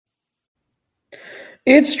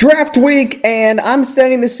It's draft week, and I'm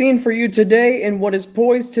setting the scene for you today in what is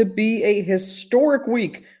poised to be a historic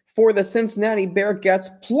week for the Cincinnati Bearcats.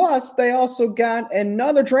 Plus, they also got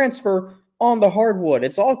another transfer on the hardwood.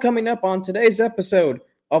 It's all coming up on today's episode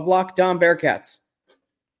of Locked On Bearcats.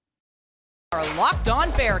 Our Locked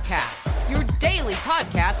On Bearcats, your daily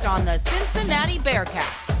podcast on the Cincinnati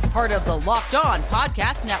Bearcats, part of the Locked On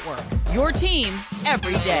Podcast Network, your team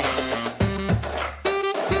every day.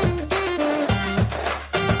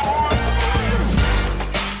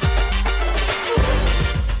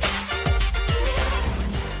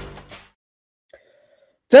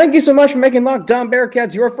 Thank you so much for making Locked On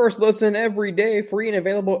Bearcats your first listen every day, free and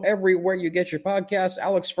available everywhere you get your podcasts.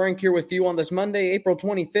 Alex Frank here with you on this Monday, April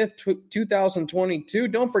 25th, 2022.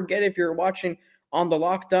 Don't forget, if you're watching on the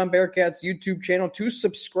Locked On Bearcats YouTube channel, to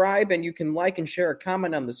subscribe, and you can like and share a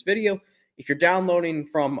comment on this video. If you're downloading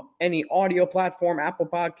from any audio platform, Apple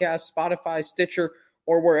Podcasts, Spotify, Stitcher,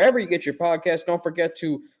 or wherever you get your podcasts, don't forget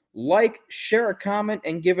to like, share a comment,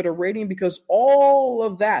 and give it a rating, because all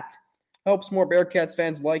of that helps more Bearcats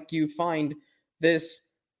fans like you find this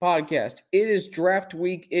podcast. It is draft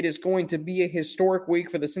week. It is going to be a historic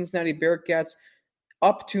week for the Cincinnati Bearcats.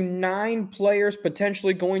 Up to 9 players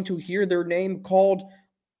potentially going to hear their name called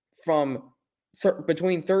from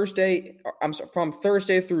Thursday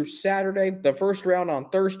through Saturday. The first round on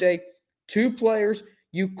Thursday. 2 players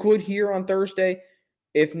you could hear on Thursday.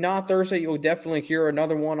 If not Thursday, you'll definitely hear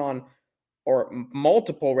another one or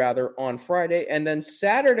multiple rather, on Friday. And then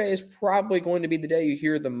Saturday is probably going to be the day you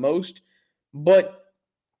hear the most. But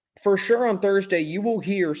for sure on Thursday, you will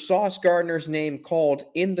hear Sauce Gardner's name called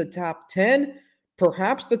in the top 10,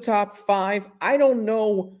 perhaps the top 5. I don't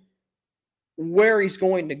know where he's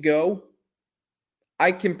going to go.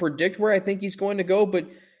 I can predict where I think he's going to go, but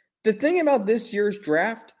the thing about this year's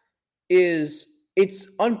draft is it's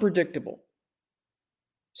unpredictable.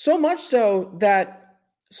 So much so that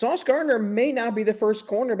Sauce Gardner may not be the first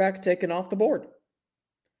cornerback taken off the board.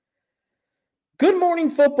 Good Morning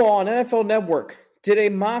Football on NFL Network did a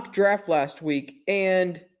mock draft last week,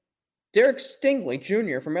 and Derek Stingley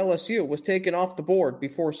Jr. from LSU was taken off the board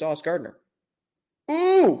before Sauce Gardner.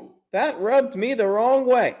 Ooh, that rubbed me the wrong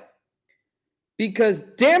way. Because,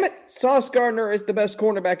 damn it, Sauce Gardner is the best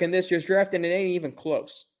cornerback in this year's draft, and it ain't even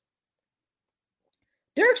close.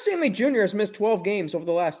 Derek Stingley Jr. has missed 12 games over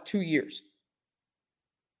the last 2 years.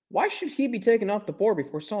 Why should he be taken off the board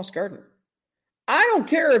before Sauce Gardner? I don't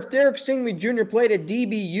care if Derek Stingley Jr. played at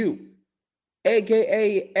DBU,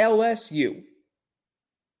 a.k.a. LSU.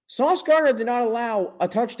 Sauce Gardner did not allow a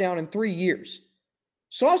touchdown in 3 years.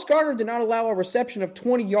 Sauce Gardner did not allow a reception of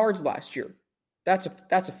 20 yards last year. That's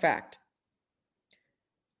a fact.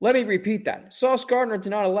 Let me repeat that. Sauce Gardner did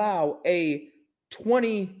not allow a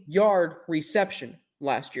 20-yard reception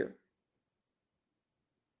last year.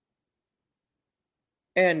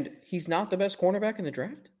 And he's not the best cornerback in the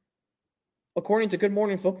draft? According to Good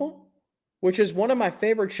Morning Football, which is one of my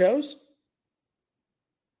favorite shows?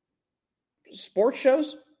 Sports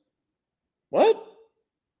shows? What?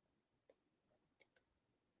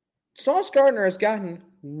 Sauce Gardner has gotten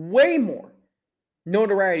way more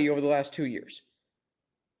notoriety over the last 2 years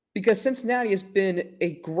because Cincinnati has been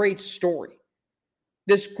a great story.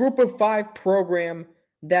 This group of 5 program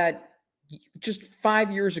that just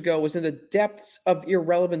 5 years ago was in the depths of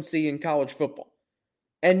irrelevancy in college football.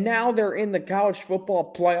 And now they're in the college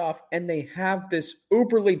football playoff, and they have this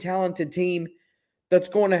uberly talented team that's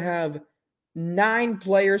going to have 9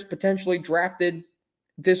 players potentially drafted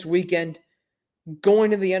this weekend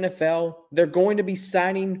going to the NFL. They're going to be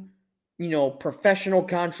signing, professional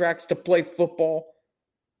contracts to play football.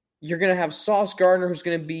 You're going to have Sauce Gardner, who's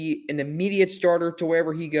going to be an immediate starter to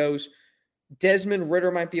wherever he goes. Desmond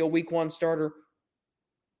Ridder might be a week 1 starter.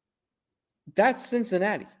 That's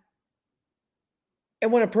Cincinnati.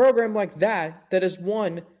 And when a program like that has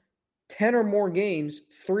won 10 or more games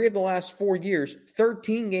 3 of the last 4 years,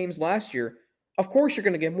 13 games last year, of course you're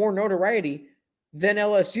going to get more notoriety than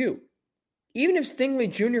LSU. Even if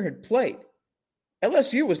Stingley Jr. had played,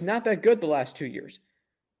 LSU was not that good the last 2 years.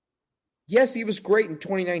 Yes, he was great in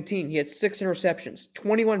 2019. He had 6 interceptions,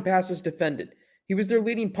 21 passes defended. He was their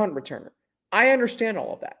leading punt returner. I understand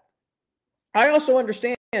all of that. I also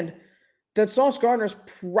understand that Sauce Gardner is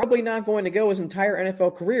probably not going to go his entire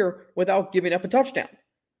NFL career without giving up a touchdown.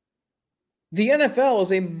 The NFL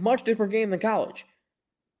is a much different game than college.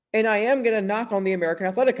 And I am going to knock on the American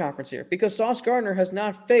Athletic Conference here because Sauce Gardner has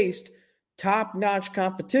not faced top-notch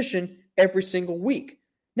competition every single week.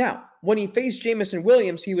 Now, when he faced Jamison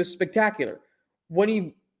Williams, he was spectacular.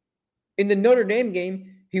 In the Notre Dame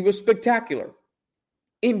game, he was spectacular.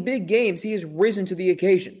 In big games, he has risen to the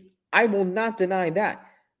occasion. I will not deny that.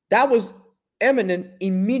 That was eminent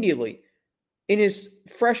immediately in his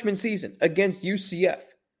freshman season against UCF,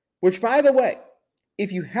 which, by the way,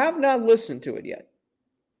 if you have not listened to it yet,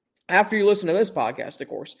 after you listen to this podcast, of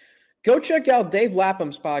course, go check out Dave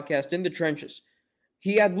Lapham's podcast, In the Trenches.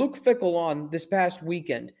 He had Luke Fickell on this past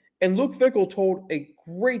weekend, and Luke Fickell told a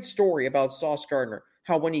great story about Sauce Gardner,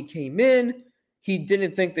 how when he came in, he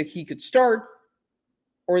didn't think that he could start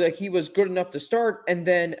or that he was good enough to start, and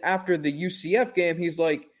then after the UCF game, he's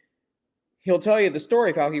like, he'll tell you the story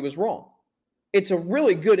of how he was wrong. It's a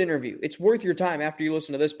really good interview. It's worth your time after you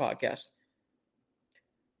listen to this podcast.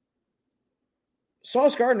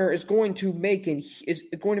 Sauce Gardner is going to make a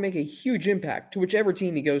huge impact to whichever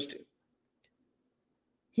team he goes to.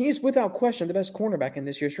 He is without question the best cornerback in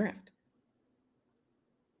this year's draft.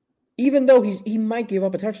 Even though he might give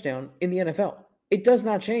up a touchdown in the NFL, it does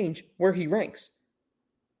not change where he ranks.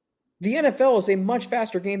 The NFL is a much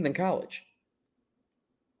faster game than college.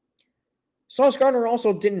 Sauce Gardner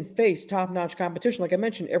also didn't face top-notch competition, like I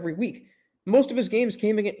mentioned, every week. Most of his games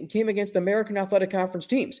came against American Athletic Conference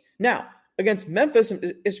teams. Now, against Memphis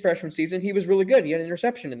in his freshman season, he was really good. He had an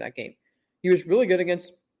interception in that game. He was really good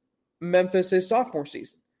against Memphis his sophomore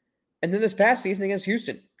season. And then this past season against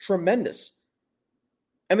Houston, tremendous.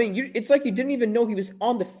 I mean, it's like you didn't even know he was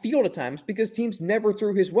on the field at times because teams never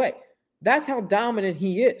threw his way. That's how dominant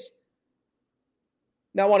he is.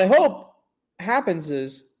 Now, what I hope happens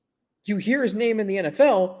is you hear his name in the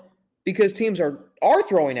NFL because teams are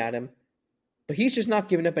throwing at him, but he's just not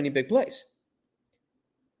giving up any big plays.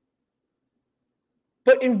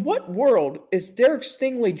 But in what world is Derek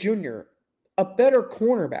Stingley Jr. a better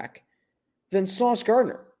cornerback than Sauce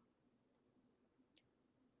Gardner?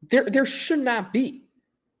 There should not be.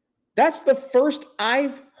 That's the first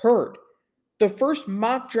I've heard, the first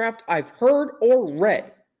mock draft I've heard or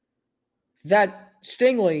read, that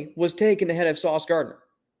Stingley was taken ahead of Sauce Gardner.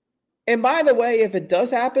 And by the way, if it does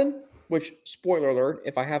happen, which, spoiler alert,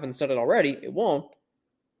 if I haven't said it already, it won't.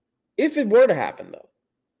 If it were to happen, though,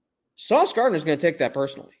 Sauce Gardner is going to take that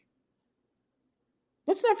personally.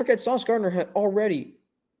 Let's not forget Sauce Gardner already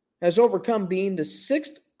has overcome being the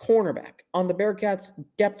 6th cornerback on the Bearcats'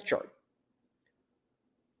 depth chart.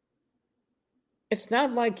 It's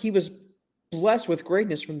not like he was blessed with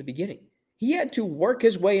greatness from the beginning. He had to work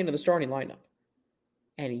his way into the starting lineup.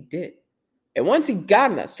 And he did. And once he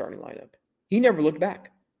got in that starting lineup, he never looked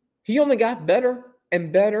back. He only got better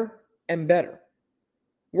and better and better,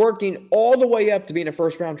 working all the way up to being a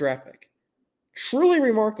first-round draft pick. Truly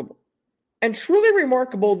remarkable. And truly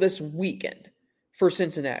remarkable this weekend for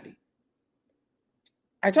Cincinnati.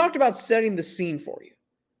 I talked about setting the scene for you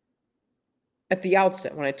at the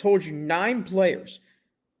outset when I told you 9 players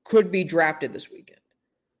could be drafted this weekend.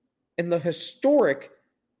 And the historic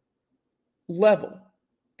level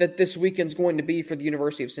that this weekend's going to be for the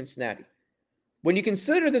University of Cincinnati. When you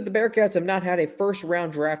consider that the Bearcats have not had a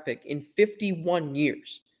first-round draft pick in 51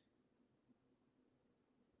 years,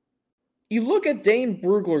 you look at Dane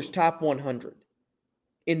Brugler's top 100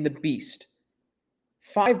 in the Beast.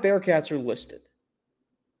 5 Bearcats are listed.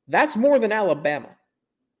 That's more than Alabama.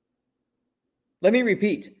 Let me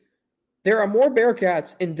repeat. There are more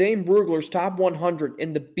Bearcats in Dane Brugler's top 100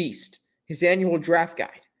 in the Beast, his annual draft guide.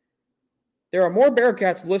 There are more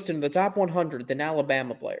Bearcats listed in the top 100 than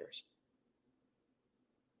Alabama players.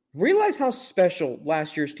 Realize how special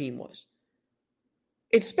last year's team was.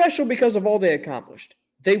 It's special because of all they accomplished.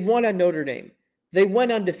 They won at Notre Dame. They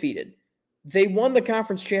went undefeated. They won the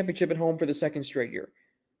conference championship at home for the 2nd straight year.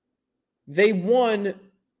 They won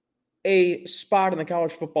a spot in the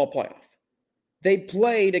college football playoff. They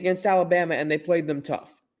played against Alabama and they played them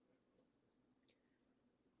tough.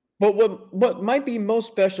 But what might be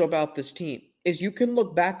most special about this team is you can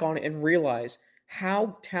look back on it and realize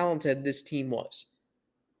how talented this team was.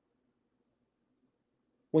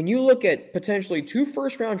 When you look at potentially 2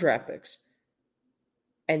 first-round draft picks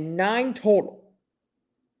and 9 total,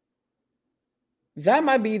 that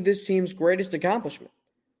might be this team's greatest accomplishment.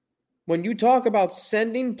 When you talk about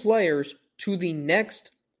sending players to the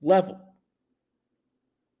next level,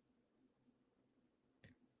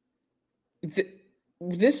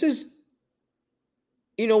 this is,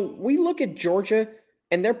 we look at Georgia,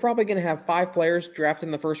 and they're probably going to have 5 players drafted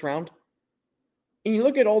in the first round. And you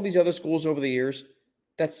look at all these other schools over the years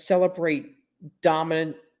that celebrate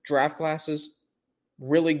dominant draft classes,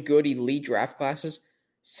 really good elite draft classes.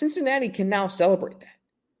 Cincinnati can now celebrate that.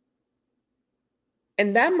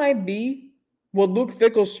 And that might be what Luke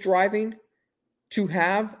Fickell's striving to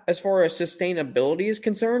have as far as sustainability is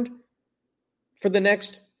concerned for the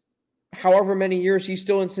next however many years he's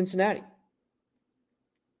still in Cincinnati.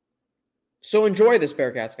 So enjoy this,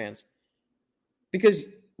 Bearcats fans, because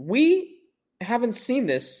we haven't seen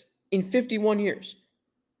this in 51 years.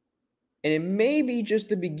 And it may be just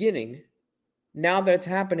the beginning now that it's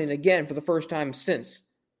happening again for the first time since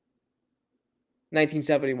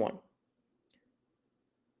 1971.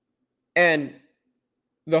 And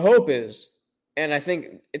the hope is, and I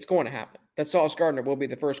think it's going to happen, that Sauce Gardner will be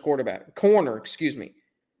the first corner,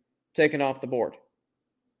 taken off the board.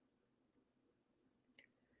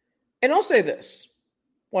 And I'll say this,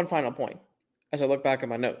 one final point, as I look back at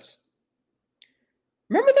my notes.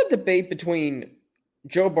 Remember that debate between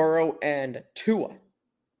Joe Burrow and Tua?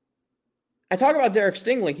 I talk about Derek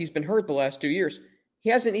Stingley. He's been hurt the last 2 years. He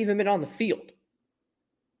hasn't even been on the field.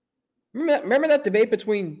 Remember that debate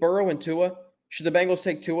between Burrow and Tua? Should the Bengals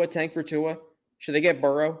take Tua, tank for Tua? Should they get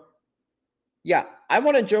Burrow? Yeah, I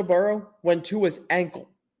wanted Joe Burrow when Tua's ankle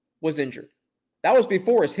was injured. That was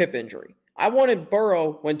before his hip injury. I wanted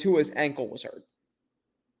Burrow when Tua's ankle was hurt.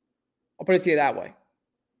 I'll put it to you that way.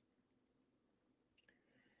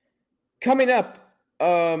 Coming up,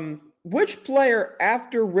 which player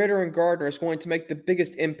after Ritter and Gardner is going to make the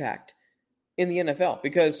biggest impact in the NFL?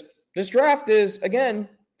 Because this draft is, again,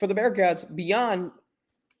 for the Bearcats, beyond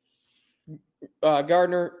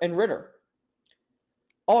Gardner and Ritter.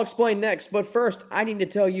 I'll explain next, but first, I need to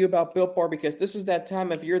tell you about Built Bar, because this is that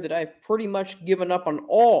time of year that I've pretty much given up on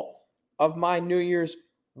all of my New Year's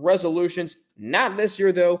resolutions. Not this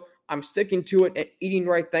year, though. I'm sticking to it and eating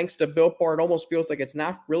right thanks to Built Bar. It almost feels like it's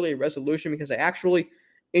not really a resolution because I actually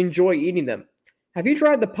enjoy eating them. Have you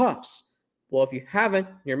tried the Puffs? Well, if you haven't,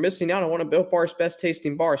 you're missing out on one of Built Bar's best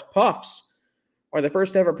tasting bars. Puffs are the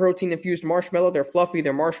first ever protein-infused marshmallow. They're fluffy,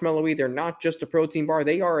 they're marshmallowy, they're not just a protein bar.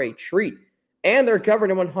 They are a treat. And they're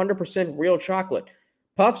covered in 100% real chocolate.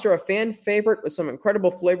 Puffs are a fan favorite with some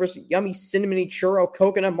incredible flavors: yummy cinnamony churro,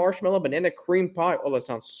 coconut marshmallow, banana cream pie. Oh, that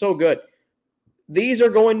sounds so good. These are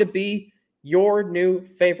going to be your new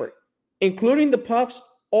favorite. Including the Puffs,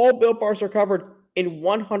 all Built Bars are covered in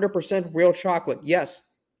 100% real chocolate. Yes,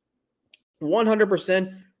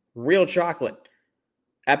 100% real chocolate.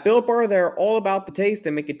 At Built Bar, they're all about the taste.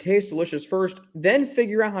 They make it taste delicious first, then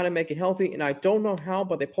figure out how to make it healthy. And I don't know how,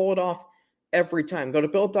 but they pull it off every time. Go to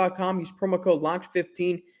Built.com, use promo code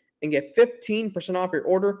LOCKED15, and get 15% off your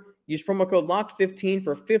order. Use promo code LOCKED15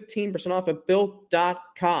 for 15% off at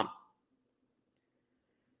Built.com.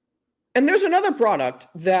 And there's another product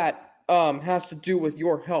that has to do with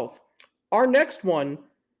your health. Our next partner,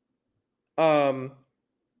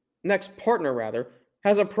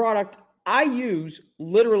 has a product I use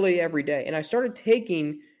literally every day. And I started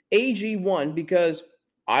taking AG1 because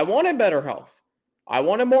I wanted better health. I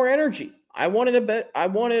wanted more energy. I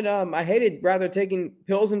hated rather taking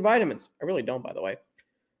pills and vitamins. I really don't, by the way.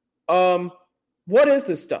 What is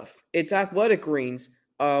this stuff? It's Athletic Greens.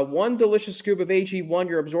 One delicious scoop of AG1,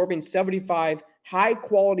 you're absorbing 75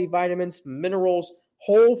 high-quality vitamins, minerals,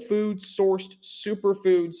 whole food-sourced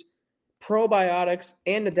superfoods, probiotics,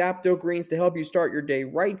 and adapto greens to help you start your day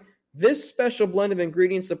right. This special blend of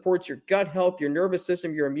ingredients supports your gut health, your nervous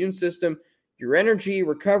system, your immune system, your energy,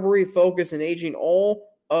 recovery, focus, and aging, all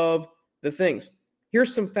of the things.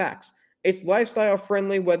 Here's some facts. It's lifestyle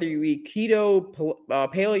friendly, whether you eat keto,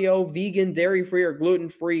 paleo, vegan, dairy-free, or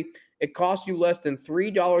gluten-free. It costs you less than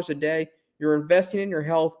 $3 a day. You're investing in your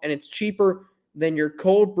health, and it's cheaper than your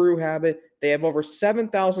cold brew habit. They have over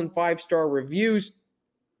 7,000 five-star reviews.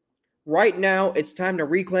 Right now, it's time to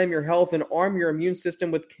reclaim your health and arm your immune system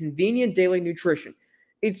with convenient daily nutrition.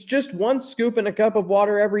 It's just one scoop in a cup of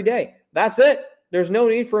water every day. That's it. There's no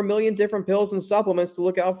need for a million different pills and supplements to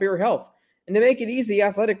look out for your health. And to make it easy,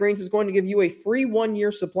 Athletic Greens is going to give you a free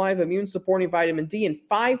 1-year supply of immune-supporting vitamin D and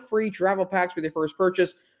 5 free travel packs with your first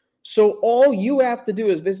purchase. So all you have to do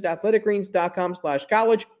is visit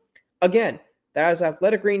athleticgreens.com/college. Again, that is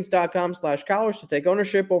athleticgreens.com/college to take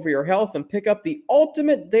ownership over your health and pick up the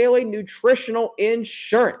ultimate daily nutritional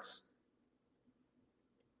insurance.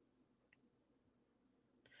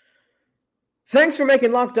 Thanks for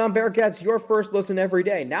making Locked On Bearcats your first listen every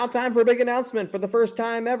day. Now time for a big announcement. For the first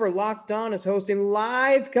time ever, Locked On is hosting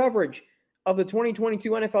live coverage of the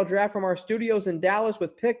 2022 NFL Draft from our studios in Dallas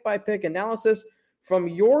with pick-by-pick analysis from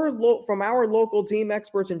our local team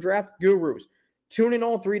experts and draft gurus. Tune in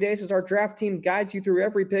all 3 days as our draft team guides you through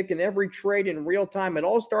every pick and every trade in real time. It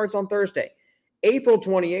all starts on Thursday, April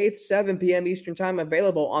 28th, 7 p.m. Eastern Time,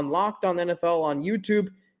 available on Locked On NFL on YouTube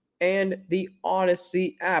and the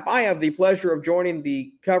Odyssey app. I have the pleasure of joining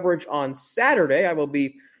the coverage on Saturday. I will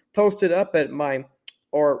be posted up at my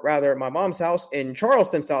mom's house in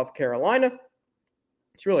Charleston, South Carolina.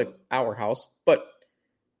 It's really our house, but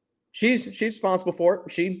she's responsible for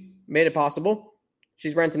it. She made it possible.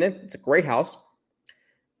 She's renting it. It's a great house.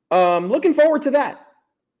 Looking forward to that.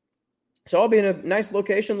 So I'll be in a nice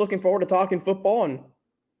location, looking forward to talking football, and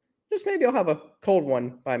just maybe I'll have a cold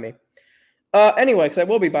one by me. Anyway, because I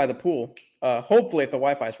will be by the pool. Hopefully, if the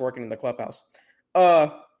Wi-Fi is working in the clubhouse.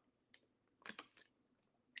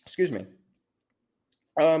 Excuse me.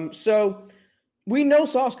 So we know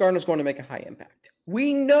Sauce Gardner is going to make a high impact.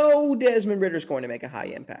 We know Desmond Ridder is going to make a high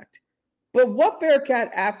impact. But what Bearcat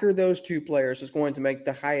after those two players is going to make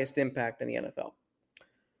the highest impact in the NFL?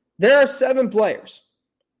 There are 7 players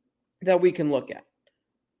that we can look at.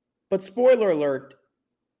 But spoiler alert,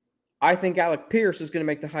 I think Alec Pierce is going to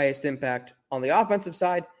make the highest impact on the offensive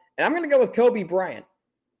side. And I'm going to go with Kobe Bryant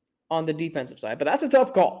on the defensive side. But that's a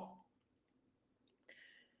tough call.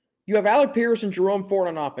 You have Alec Pierce and Jerome Ford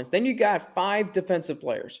on offense. Then you got 5 defensive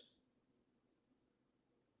players.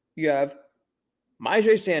 You have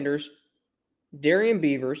Myjai Sanders, Darian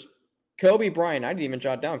Beavers, Kobe Bryant. I didn't even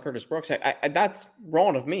jot down Curtis Brooks. That's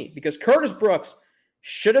wrong of me because Curtis Brooks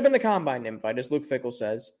should have been the combine invite, as Luke Fickell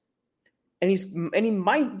says. And he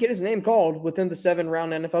might get his name called within the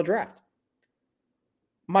 7-round NFL draft.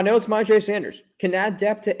 My notes, Myjai Sanders can add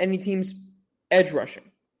depth to any team's edge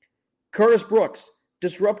rushing. Curtis Brooks,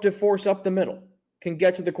 disruptive force up the middle, can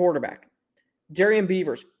get to the quarterback. Darian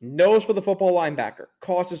Beavers, nose for the football linebacker,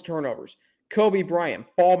 causes turnovers. Kobe Bryant,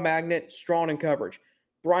 ball magnet, strong in coverage.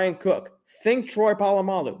 Brian Cook, think Troy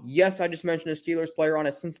Polamalu. Yes, I just mentioned a Steelers player on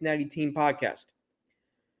a Cincinnati team podcast.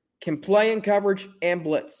 Can play in coverage and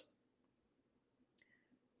blitz.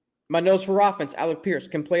 My notes for offense, Alec Pierce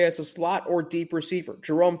can play as a slot or deep receiver.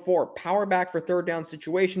 Jerome Ford, power back for third down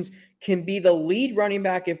situations, can be the lead running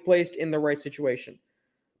back if placed in the right situation.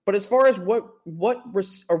 But as far as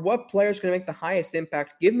what players can make the highest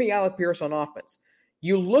impact, give me Alec Pierce on offense.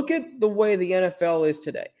 You look at the way the NFL is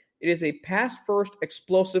today. It is a pass-first,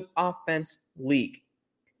 explosive offense league.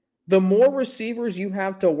 The more receivers you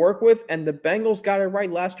have to work with, and the Bengals got it right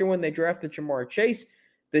last year when they drafted Jamar Chase,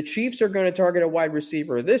 the Chiefs are going to target a wide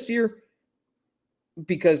receiver this year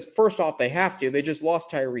because, first off, they have to. They just lost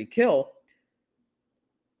Tyreek Hill.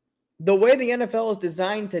 The way the NFL is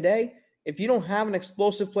designed today, if you don't have an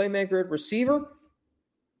explosive playmaker at receiver,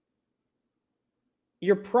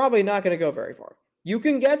 you're probably not going to go very far. You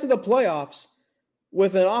can get to the playoffs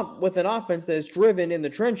with an offense that is driven in the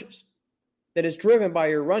trenches, that is driven by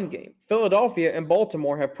your run game. Philadelphia and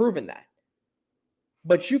Baltimore have proven that.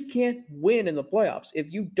 But you can't win in the playoffs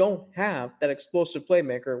if you don't have that explosive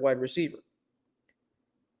playmaker at wide receiver.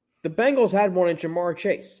 The Bengals had one in Jamar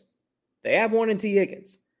Chase. They have one in T.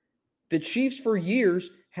 Higgins. The Chiefs for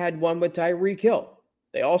years had one with Tyreek Hill.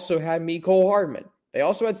 They also had Mecole Hardman. They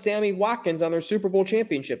also had Sammy Watkins on their Super Bowl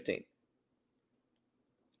championship team.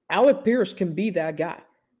 Alec Pierce can be that guy.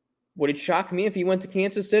 Would it shock me if he went to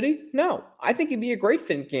Kansas City? No. I think he'd be a great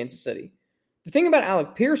fit in Kansas City. The thing about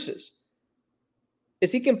Alec Pierce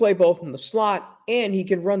is he can play both in the slot and he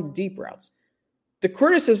can run the deep routes. The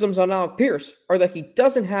criticisms on Alec Pierce are that he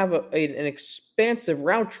doesn't have an expansive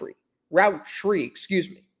route tree.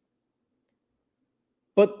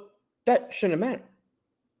 But that shouldn't matter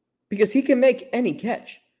because he can make any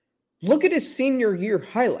catch. Look at his senior year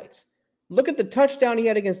highlights. Look at the touchdown he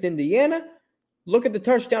had against Indiana. Look at the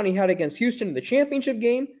touchdown he had against Houston in the championship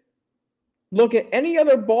game. Look at any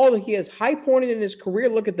other ball that he has high-pointed in his career.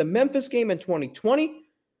 Look at the Memphis game in 2020.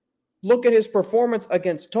 Look at his performance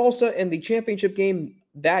against Tulsa in the championship game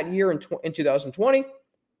that year in 2020.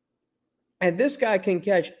 And this guy can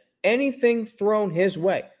catch anything thrown his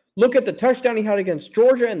way. Look at the touchdown he had against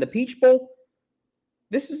Georgia in the Peach Bowl.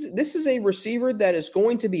 This is a receiver that is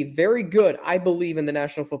going to be very good, I believe, in the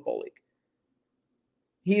National Football League.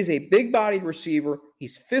 He is a big-bodied receiver.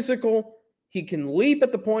 He's physical. He can leap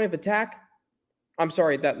at the point of attack. I'm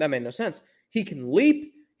sorry, that made no sense. He can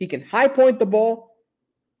leap. He can high-point the ball.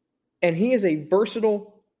 And he is a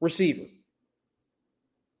versatile receiver.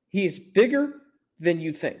 He is bigger than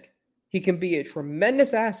you think. He can be a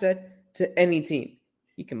tremendous asset to any team.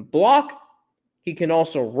 He can block. He can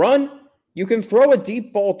also run. You can throw a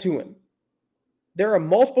deep ball to him. There are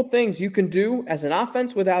multiple things you can do as an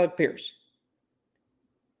offense with Alec Pierce.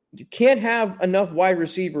 You can't have enough wide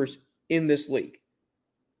receivers in this league.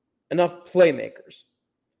 Enough playmakers.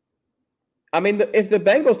 I mean, if the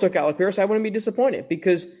Bengals took Alec Pierce, I wouldn't be disappointed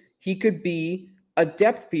because he could be a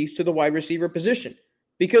depth piece to the wide receiver position.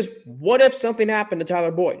 Because what if something happened to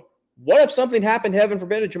Tyler Boyd? What if something happened, heaven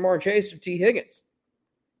forbid, to Jamar Chase or T. Higgins?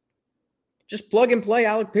 Just plug and play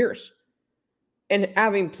Alec Pierce. And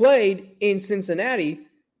having played in Cincinnati,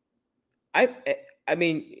 I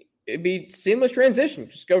mean, it'd be seamless transition.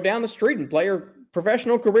 Just go down the street and play your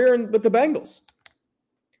professional career with the Bengals.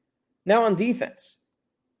 Now on defense,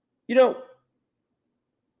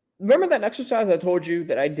 Remember that exercise I told you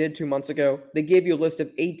that I did 2 months ago? They gave you a list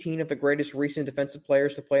of 18 of the greatest recent defensive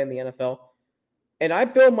players to play in the NFL. And I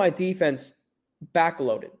built my defense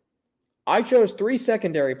backloaded. I chose 3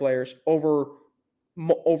 secondary players over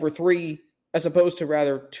 3, as opposed to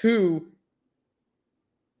rather 2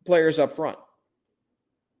 players up front.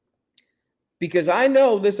 Because I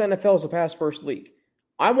know this NFL is a pass-first league.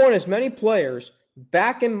 I want as many players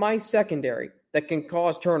back in my secondary that can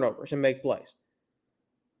cause turnovers and make plays.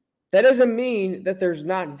 That doesn't mean that there's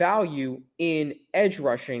not value in edge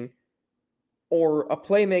rushing or a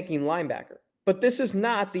playmaking linebacker. But this is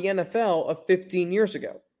not the NFL of 15 years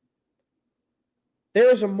ago. There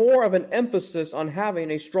is more of an emphasis on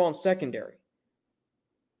having a strong secondary.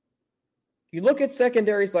 You look at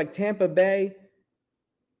secondaries like Tampa Bay,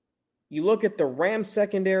 you look at the Rams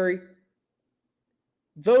secondary,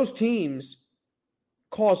 those teams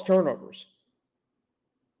cause turnovers.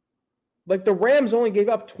 Like the Rams only gave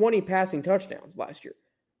up 20 passing touchdowns last year.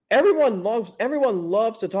 Everyone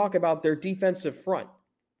loves to talk about their defensive front.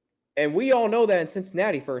 And we all know that in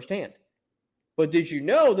Cincinnati firsthand. But did you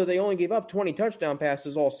know that they only gave up 20 touchdown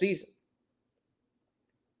passes all season?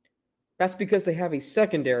 That's because they have a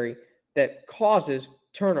secondary that causes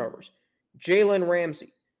turnovers. Jalen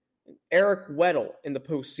Ramsey, Eric Weddle in the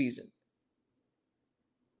postseason,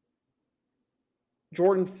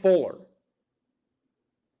 Jordan Fuller,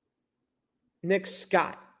 Nick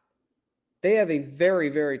Scott. They have a very,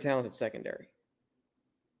 very talented secondary.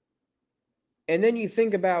 And then you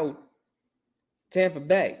think about Tampa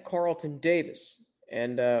Bay, Carlton Davis,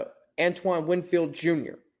 and Antoine Winfield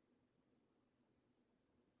Jr.,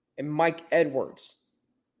 and Mike Edwards,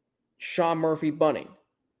 Sean Murphy-Bunting.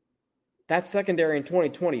 That secondary in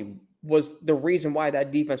 2020 was the reason why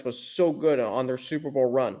that defense was so good on their Super Bowl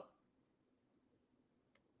run.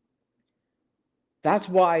 That's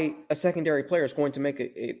why a secondary player is going to make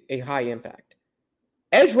a high impact.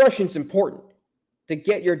 Edge rushing is important to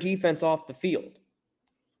get your defense off the field.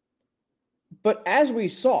 But as we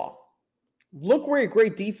saw, look where a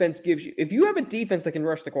great defense gives you. If you have a defense that can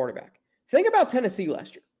rush the quarterback, think about Tennessee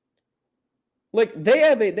last year. Like they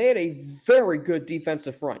had a very good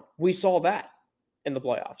defensive front. We saw that in the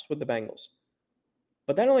playoffs with the Bengals.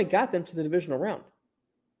 But that only got them to the divisional round.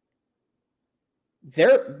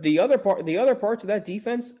 The other parts of that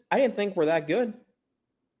defense, I didn't think were that good.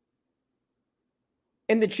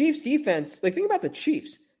 And the Chiefs' defense, like think about the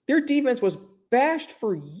Chiefs. Their defense was bashed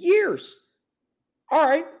for years. All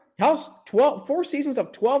right, how's 4 seasons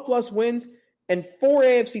of 12-plus wins and 4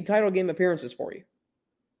 AFC title game appearances for you?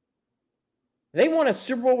 They won a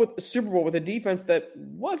Super Bowl with a defense that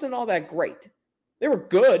wasn't all that great. They were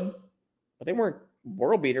good, but they weren't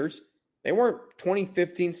world beaters. They weren't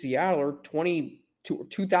 2015 Seattle or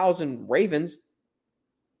 2000 Ravens.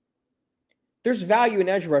 There's value in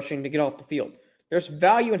edge rushing to get off the field. There's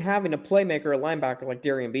value in having a playmaker, a linebacker like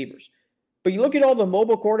Darian Beavers. But you look at all the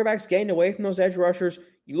mobile quarterbacks getting away from those edge rushers.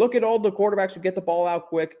 You look at all the quarterbacks who get the ball out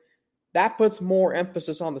quick. That puts more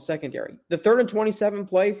emphasis on the secondary. The 3rd and 27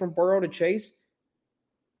 play from Burrow to Chase.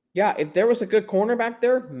 Yeah, if there was a good cornerback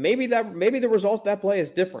there, maybe the result of that play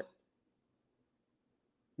is different.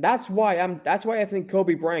 That's why I think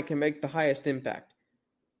Kobe Bryant can make the highest impact.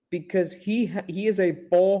 Because he is a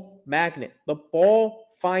ball magnet. The ball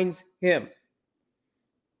finds him.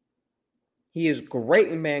 He is great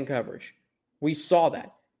in man coverage. We saw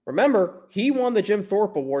that. Remember, he won the Jim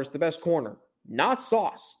Thorpe Award as the best corner, not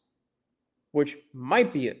Sauce, which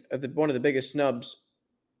might be one of the biggest snubs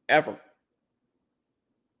ever.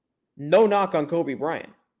 No knock on Kobe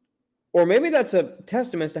Bryant. Or maybe that's a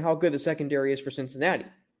testament to how good the secondary is for Cincinnati.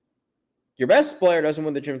 Your best player doesn't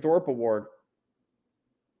win the Jim Thorpe Award,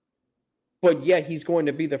 but yet he's going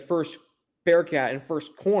to be the first Bearcat and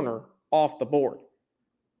first corner off the board.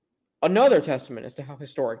 Another testament as to how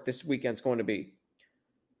historic this weekend's going to be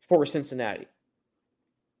for Cincinnati.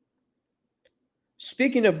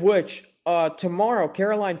 Speaking of which, tomorrow,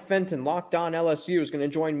 Caroline Fenton, Locked On LSU, is going to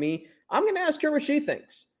join me. I'm going to ask her what she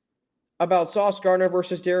thinks about Sauce Gardner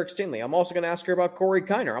versus Derek Stingley. I'm also going to ask her about Corey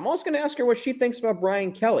Kiner. I'm also going to ask her what she thinks about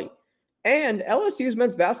Brian Kelly. And LSU's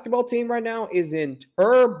men's basketball team right now is in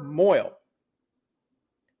turmoil.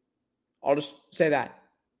 I'll just say that.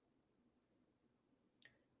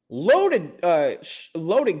 Loaded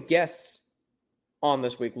guests on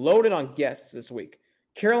this week. Loaded on guests this week.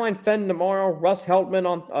 Caroline Fenton tomorrow. Russ Heltman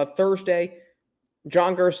on Thursday.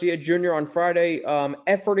 John Garcia Jr. on Friday.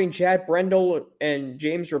 Efforting Chad Brendel and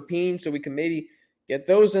James Rapine, so we can maybe get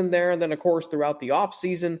those in there. And then, of course, throughout the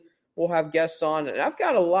offseason, we'll have guests on. And I've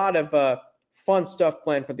got a lot of fun stuff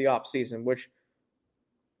planned for the offseason, which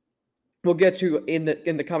we'll get to in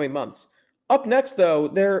the coming months. Up next, though,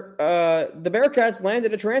 the Bearcats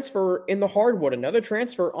landed a transfer in the hardwood, another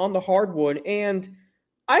transfer on the hardwood, and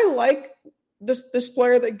I like this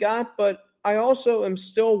player they got, but I also am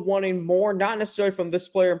still wanting more, not necessarily from this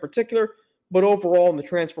player in particular, but overall in the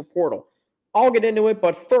transfer portal. I'll get into it,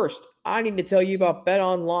 but first, I need to tell you about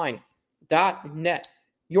betonline.net,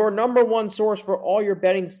 your number one source for all your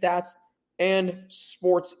betting stats and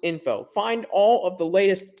sports info. Find all of the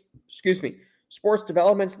latest, sports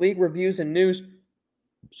developments, league reviews, and news,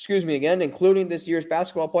 including this year's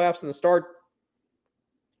basketball playoffs and the start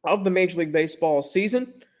of the Major League Baseball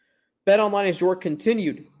season. BetOnline is your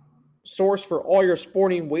continued source for all your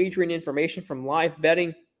sporting wagering information, from live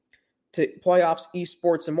betting to playoffs,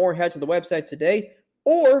 esports, and more. Head to the website today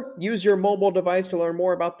or use your mobile device to learn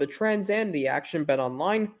more about the trends and the action.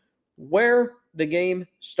 BetOnline, where the game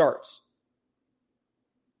starts.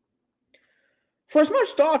 For as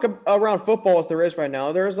much talk around football as there is right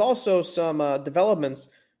now, there is also some developments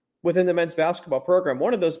within the men's basketball program.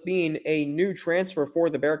 One of those being a new transfer for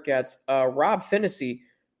the Bearcats, Rob Phinisee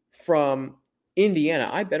from Indiana.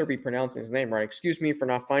 I better be pronouncing his name right. Excuse me for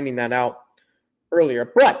not finding that out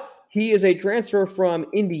earlier. But he is a transfer from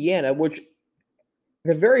Indiana, which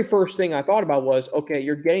the very first thing I thought about was, okay,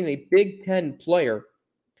 you're getting a Big Ten player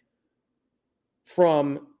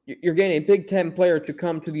to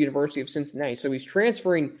come to the University of Cincinnati. So he's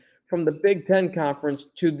transferring from the Big Ten Conference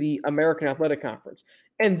to the American Athletic Conference.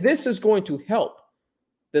 And this is going to help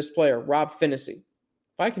this player, Rob Phinisee.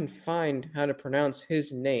 If I can find how to pronounce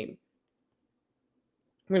his name,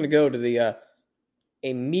 I'm going to go to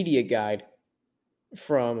a media guide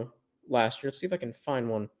from last year. Let's see if I can find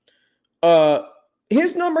one.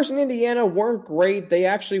 His numbers in Indiana weren't great. They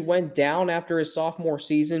actually went down after his sophomore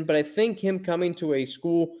season, but I think him coming to a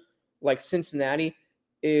school like Cincinnati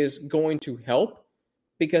is going to help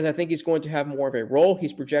because I think he's going to have more of a role.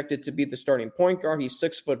 He's projected to be the starting point guard. He's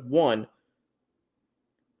 6'1".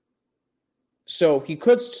 So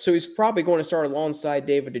he's probably going to start alongside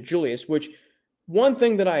David DeJulius, which one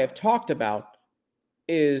thing that I have talked about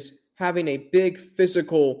is having a big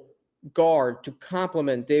physical guard to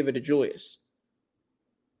complement David DeJulius.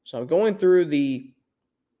 So I'm going through the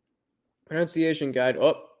pronunciation guide.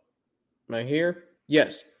 Oh, am I here?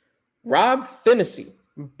 Yes. Rob Phinisee.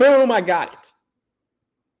 Boom, I got it.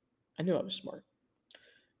 I knew I was smart.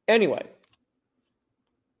 Anyway,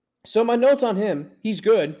 so my notes on him, he's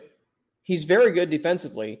good. He's very good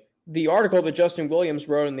defensively. The article that Justin Williams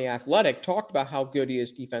wrote in The Athletic talked about how good he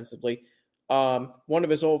is defensively. One of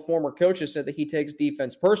his old former coaches said that he takes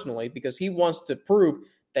defense personally because he wants to prove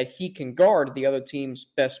that he can guard the other team's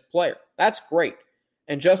best player. That's great.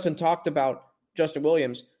 And Justin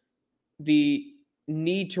Williams, the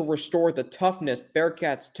need to restore the toughness,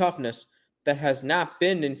 Bearcats' toughness, that has not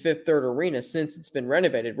been in Fifth Third Arena since it's been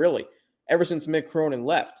renovated, really, ever since Mick Cronin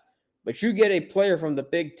left. But you get a player from the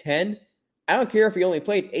Big Ten. I don't care if he only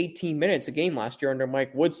played 18 minutes a game last year under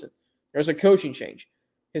Mike Woodson. There's a coaching change.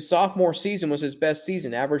 His sophomore season was his best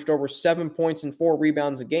season, averaged over 7 points and 4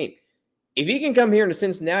 rebounds a game. If he can come here into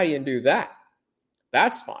Cincinnati and do that,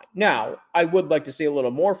 that's fine. Now, I would like to see a little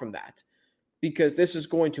more from that because this is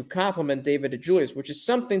going to complement David DeJulius, which is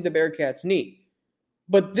something the Bearcats need.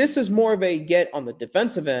 But this is more of a get on the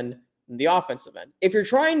defensive end than the offensive end. If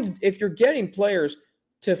you're getting players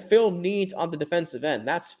to fill needs on the defensive end,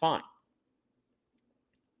 that's fine.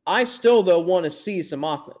 I still, though, want to see some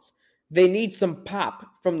offense. They need some pop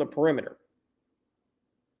from the perimeter.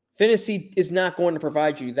 Phinisee is not going to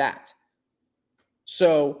provide you that.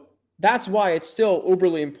 So that's why it's still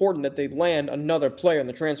uberly important that they land another player in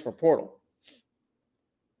the transfer portal.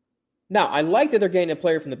 Now, I like that they're getting a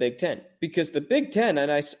player from the Big Ten because the Big Ten,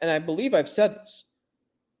 and I believe I've said this,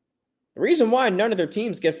 the reason why none of their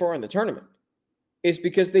teams get far in the tournament is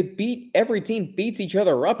because every team beats each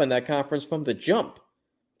other up in that conference from the jump.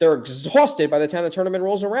 They're exhausted by the time the tournament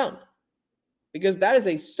rolls around because that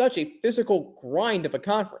is such a physical grind of a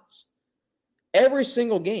conference. Every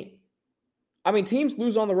single game. I mean, teams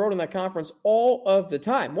lose on the road in that conference all of the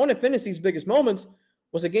time. One of Phinisee's biggest moments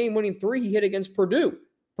was a game-winning 3 he hit against Purdue.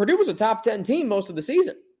 Purdue was a top 10 team most of the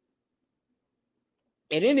season.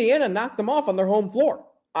 And Indiana knocked them off on their home floor.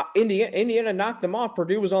 Indiana knocked them off.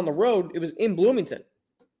 Purdue was on the road. It was in Bloomington.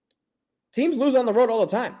 Teams lose on the road all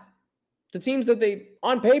the time. The teams that they,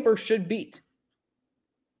 on paper, should beat.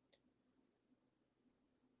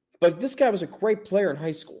 But this guy was a great player in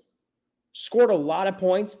high school. Scored a lot of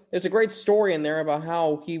points. There's a great story in there about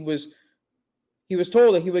how he was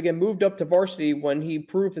told that he would get moved up to varsity when he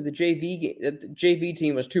proved that the JV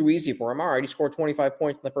team was too easy for him. All right, he scored 25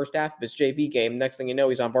 points in the first half of his JV game. Next thing you know,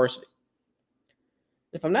 he's on varsity.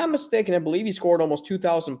 If I'm not mistaken, I believe he scored almost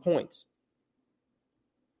 2,000 points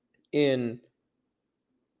in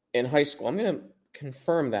high school. I'm going to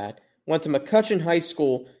confirm that. Went to McCutcheon High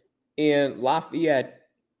School in Lafayette,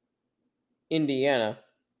 Indiana.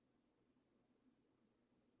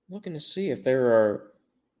 Looking to see if there are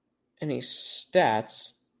any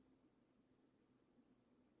stats.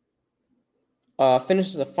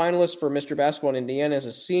 Finishes a finalist for Mr. Basketball in Indiana as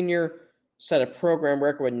a senior. Set a program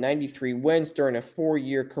record with 93 wins during a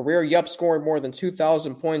 4-year career. Yup, scored more than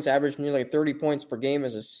 2,000 points, averaged nearly 30 points per game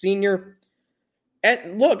as a senior.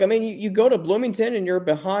 And look, I mean, you go to Bloomington and you're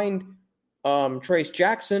behind Trace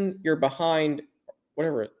Jackson. You're behind,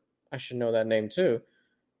 whatever, I should know that name too.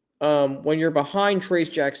 When you're behind Trace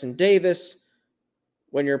Jackson Davis,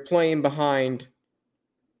 when you're playing behind,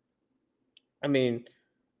 I mean,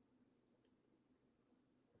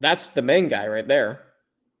 that's the main guy right there.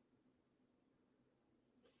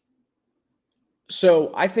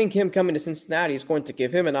 So I think him coming to Cincinnati is going to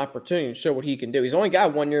give him an opportunity to show what he can do. He's only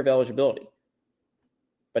got 1 year of eligibility.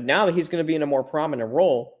 But now that he's going to be in a more prominent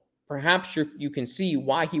role, perhaps you can see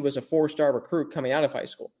why he was a 4-star recruit coming out of high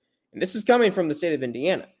school. And this is coming from the state of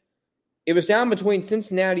Indiana. It was down between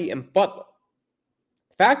Cincinnati and Butler.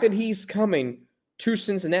 The fact that he's coming to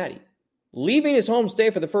Cincinnati, leaving his home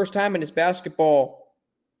state for the first time in his basketball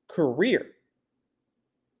career,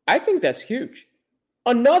 I think that's huge.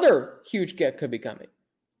 Another huge get could be coming.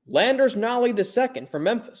 Landers Nolley II from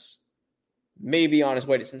Memphis may be on his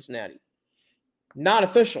way to Cincinnati. Not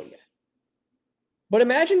official yet. But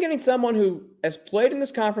imagine getting someone who has played in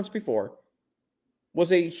this conference before,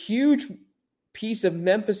 was a huge piece of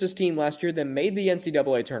Memphis' team last year that made the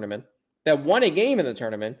NCAA tournament, that won a game in the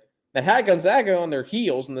tournament, that had Gonzaga on their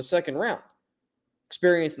heels in the second round.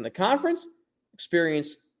 Experience in the conference,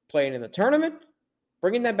 experience playing in the tournament,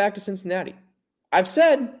 bringing that back to Cincinnati. I've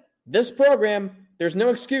said this program, there's no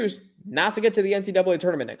excuse not to get to the NCAA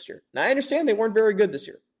tournament next year. Now, I understand they weren't very good this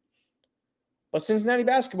year. But Cincinnati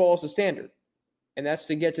basketball is the standard, and that's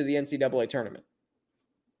to get to the NCAA tournament.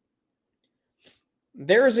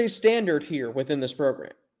 There is a standard here within this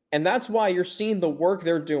program, and that's why you're seeing the work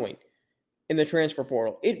they're doing in the transfer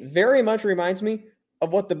portal. It very much reminds me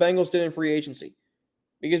of what the Bengals did in free agency,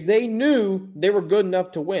 because they knew they were good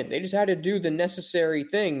enough to win. They just had to do the necessary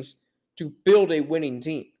things to build a winning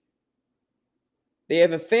team. They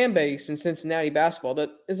have a fan base in Cincinnati basketball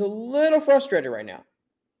that is a little frustrated right now.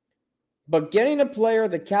 But getting a player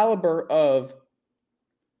the caliber of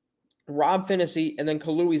Rob Phinisee and then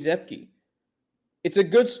Kalui Zepke, it's a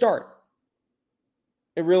good start.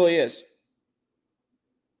 It really is.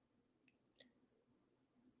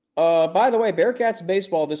 By the way, Bearcats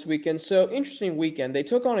baseball this weekend. So, interesting weekend. They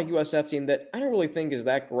took on a USF team that I don't really think is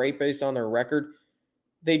that great based on their record.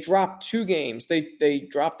 They dropped 2 games. They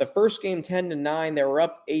dropped the first game 10-9. They were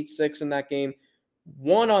up 8-6 in that game.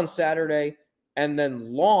 Won on Saturday and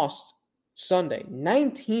then lost Sunday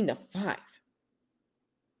 19-5.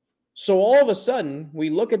 So all of a sudden,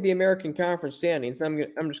 we look at the American Conference standings. I'm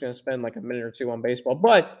just going to spend like a minute or two on baseball,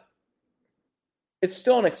 but it's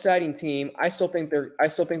still an exciting team. I still think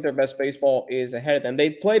their best baseball is ahead of them.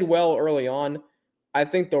 They played well early on. I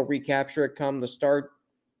think they'll recapture it come the start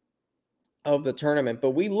of the tournament.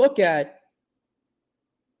 But we look at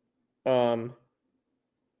the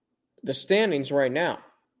standings right now.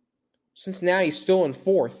 Cincinnati's still in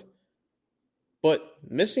 4th, but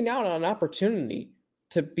missing out on an opportunity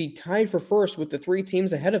to be tied for first with the 3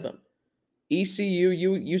 teams ahead of them. ECU,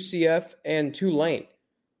 UCF, and Tulane.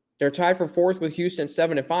 They're tied for 4th with Houston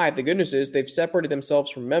 7-5. The good news is they've separated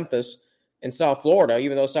themselves from Memphis and South Florida,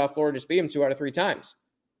 even though South Florida just beat them 2 out of 3 times.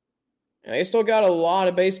 And they still got a lot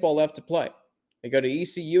of baseball left to play. They go to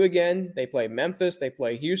ECU again. They play Memphis. They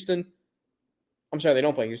play Houston. I'm sorry, they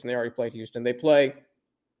don't play Houston. They already played Houston. They play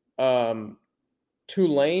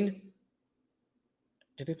Tulane.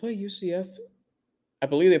 Did they play UCF? I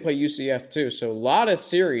believe they play UCF too. So a lot of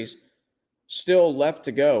series still left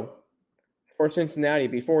to go for Cincinnati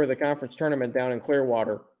before the conference tournament down in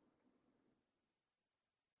Clearwater.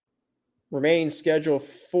 Remaining schedule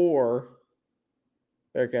for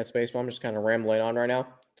Bearcats baseball. I'm just kind of rambling on right now.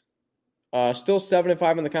 Still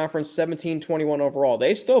 7-5 in the conference, 17-21 overall.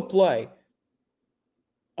 They still play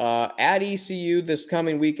at ECU this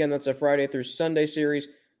coming weekend. That's a Friday through Sunday series.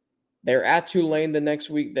 They're at Tulane the next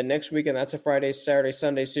week. The next weekend, that's a Friday, Saturday,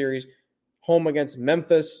 Sunday series. Home against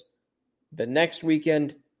Memphis the next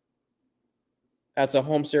weekend. That's a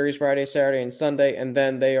home series Friday, Saturday, and Sunday. And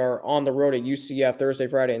then they are on the road at UCF Thursday,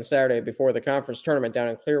 Friday, and Saturday before the conference tournament down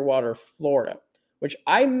in Clearwater, Florida, which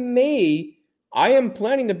I am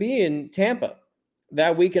planning to be in Tampa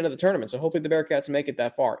that weekend of the tournament. So hopefully the Bearcats make it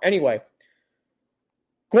that far. Anyway,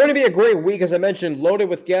 Going to be a great week, as I mentioned, loaded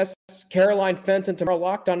with guests. Caroline Fenton tomorrow,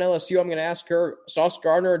 Locked on LSU. I'm going to ask her, Sauce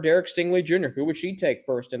Gardner or Derek Stingley Jr., who would she take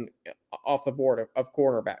first off the board of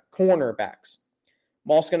cornerbacks?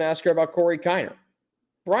 I'm also going to ask her about Corey Kiner.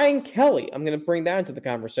 Brian Kelly, I'm going to bring him into the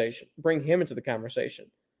conversation.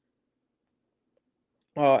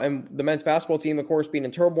 And the men's basketball team, of course, being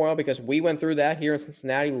in turmoil because we went through that here in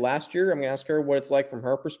Cincinnati last year. I'm going to ask her what it's like from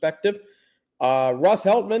her perspective. Russ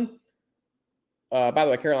Heltman. By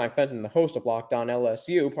the way, Caroline Fenton, the host of Locked On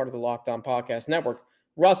LSU, part of the Locked On Podcast Network.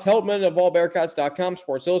 Russ Heltman of AllBearcats.com,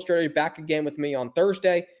 Sports Illustrated, back again with me on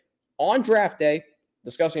Thursday on draft day,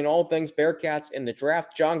 discussing all things Bearcats in the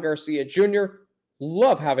draft. John Garcia Jr.,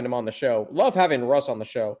 love having him on the show. Love having Russ on the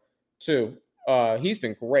show, too. He's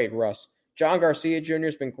been great, Russ. John Garcia Jr.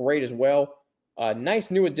 has been great as well.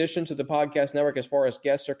 Nice new addition to the podcast network as far as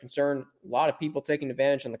guests are concerned. A lot of people taking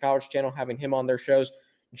advantage on the College Channel, having him on their shows.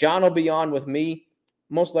 John will be on with me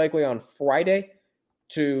most likely on Friday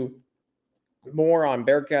to more on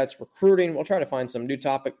Bearcats recruiting. We'll try to find some new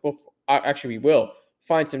topic. We will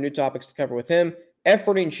find some new topics to cover with him.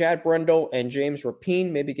 Efforting Chad Brendel and James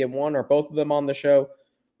Rapine, maybe get one or both of them on the show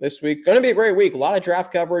this week. Going to be a great week. A lot of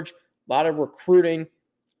draft coverage, a lot of recruiting.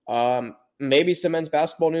 Maybe some men's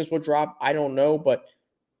basketball news will drop. I don't know, but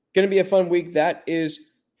going to be a fun week. That is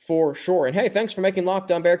for sure. And hey, thanks for making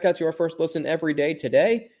Locked On Bearcats your first listen every day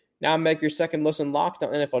today. Now make your second listen Locked On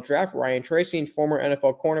NFL Draft. Ryan Tracy and former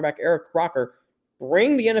NFL cornerback Eric Crocker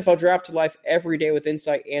bring the NFL Draft to life every day with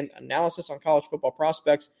insight and analysis on college football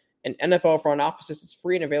prospects and NFL front offices. It's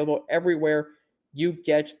free and available everywhere you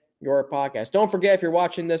get your podcast. Don't forget, if you're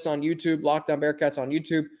watching this on YouTube, Locked On Bearcats on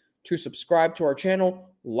YouTube, to subscribe to our channel,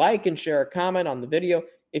 like and share a comment on the video.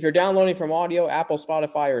 If you're downloading from audio, Apple,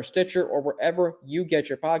 Spotify, or Stitcher, or wherever you get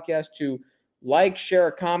your podcast, to like, share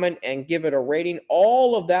a comment, and give it a rating.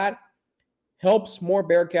 All of that helps more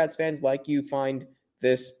Bearcats fans like you find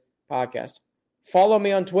this podcast. Follow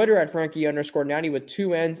me on Twitter at Frankie_90 with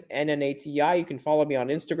 2 N's and an ATI. You can follow me on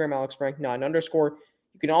Instagram, AlexFrank9_.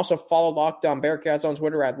 You can also follow Locked On Bearcats on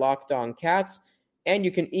Twitter at LockedOnCats. And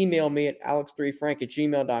you can email me at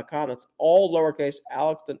alex3frank@gmail.com. That's all lowercase,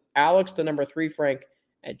 Alex the number 3 Frank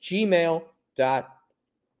at gmail.com.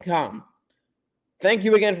 Thank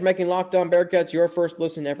you again for making Locked On Bearcats your first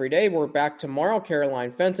listen every day. We're back tomorrow.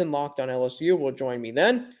 Caroline Fenton, Locked On LSU, will join me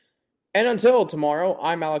then. And until tomorrow,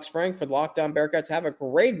 I'm Alex Frank for the Locked On Bearcats. Have a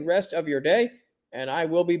great rest of your day, and I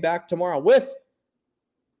will be back tomorrow with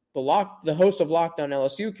the host of Locked On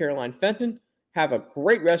LSU, Caroline Fenton. Have a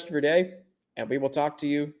great rest of your day, and we will talk to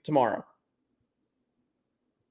you tomorrow.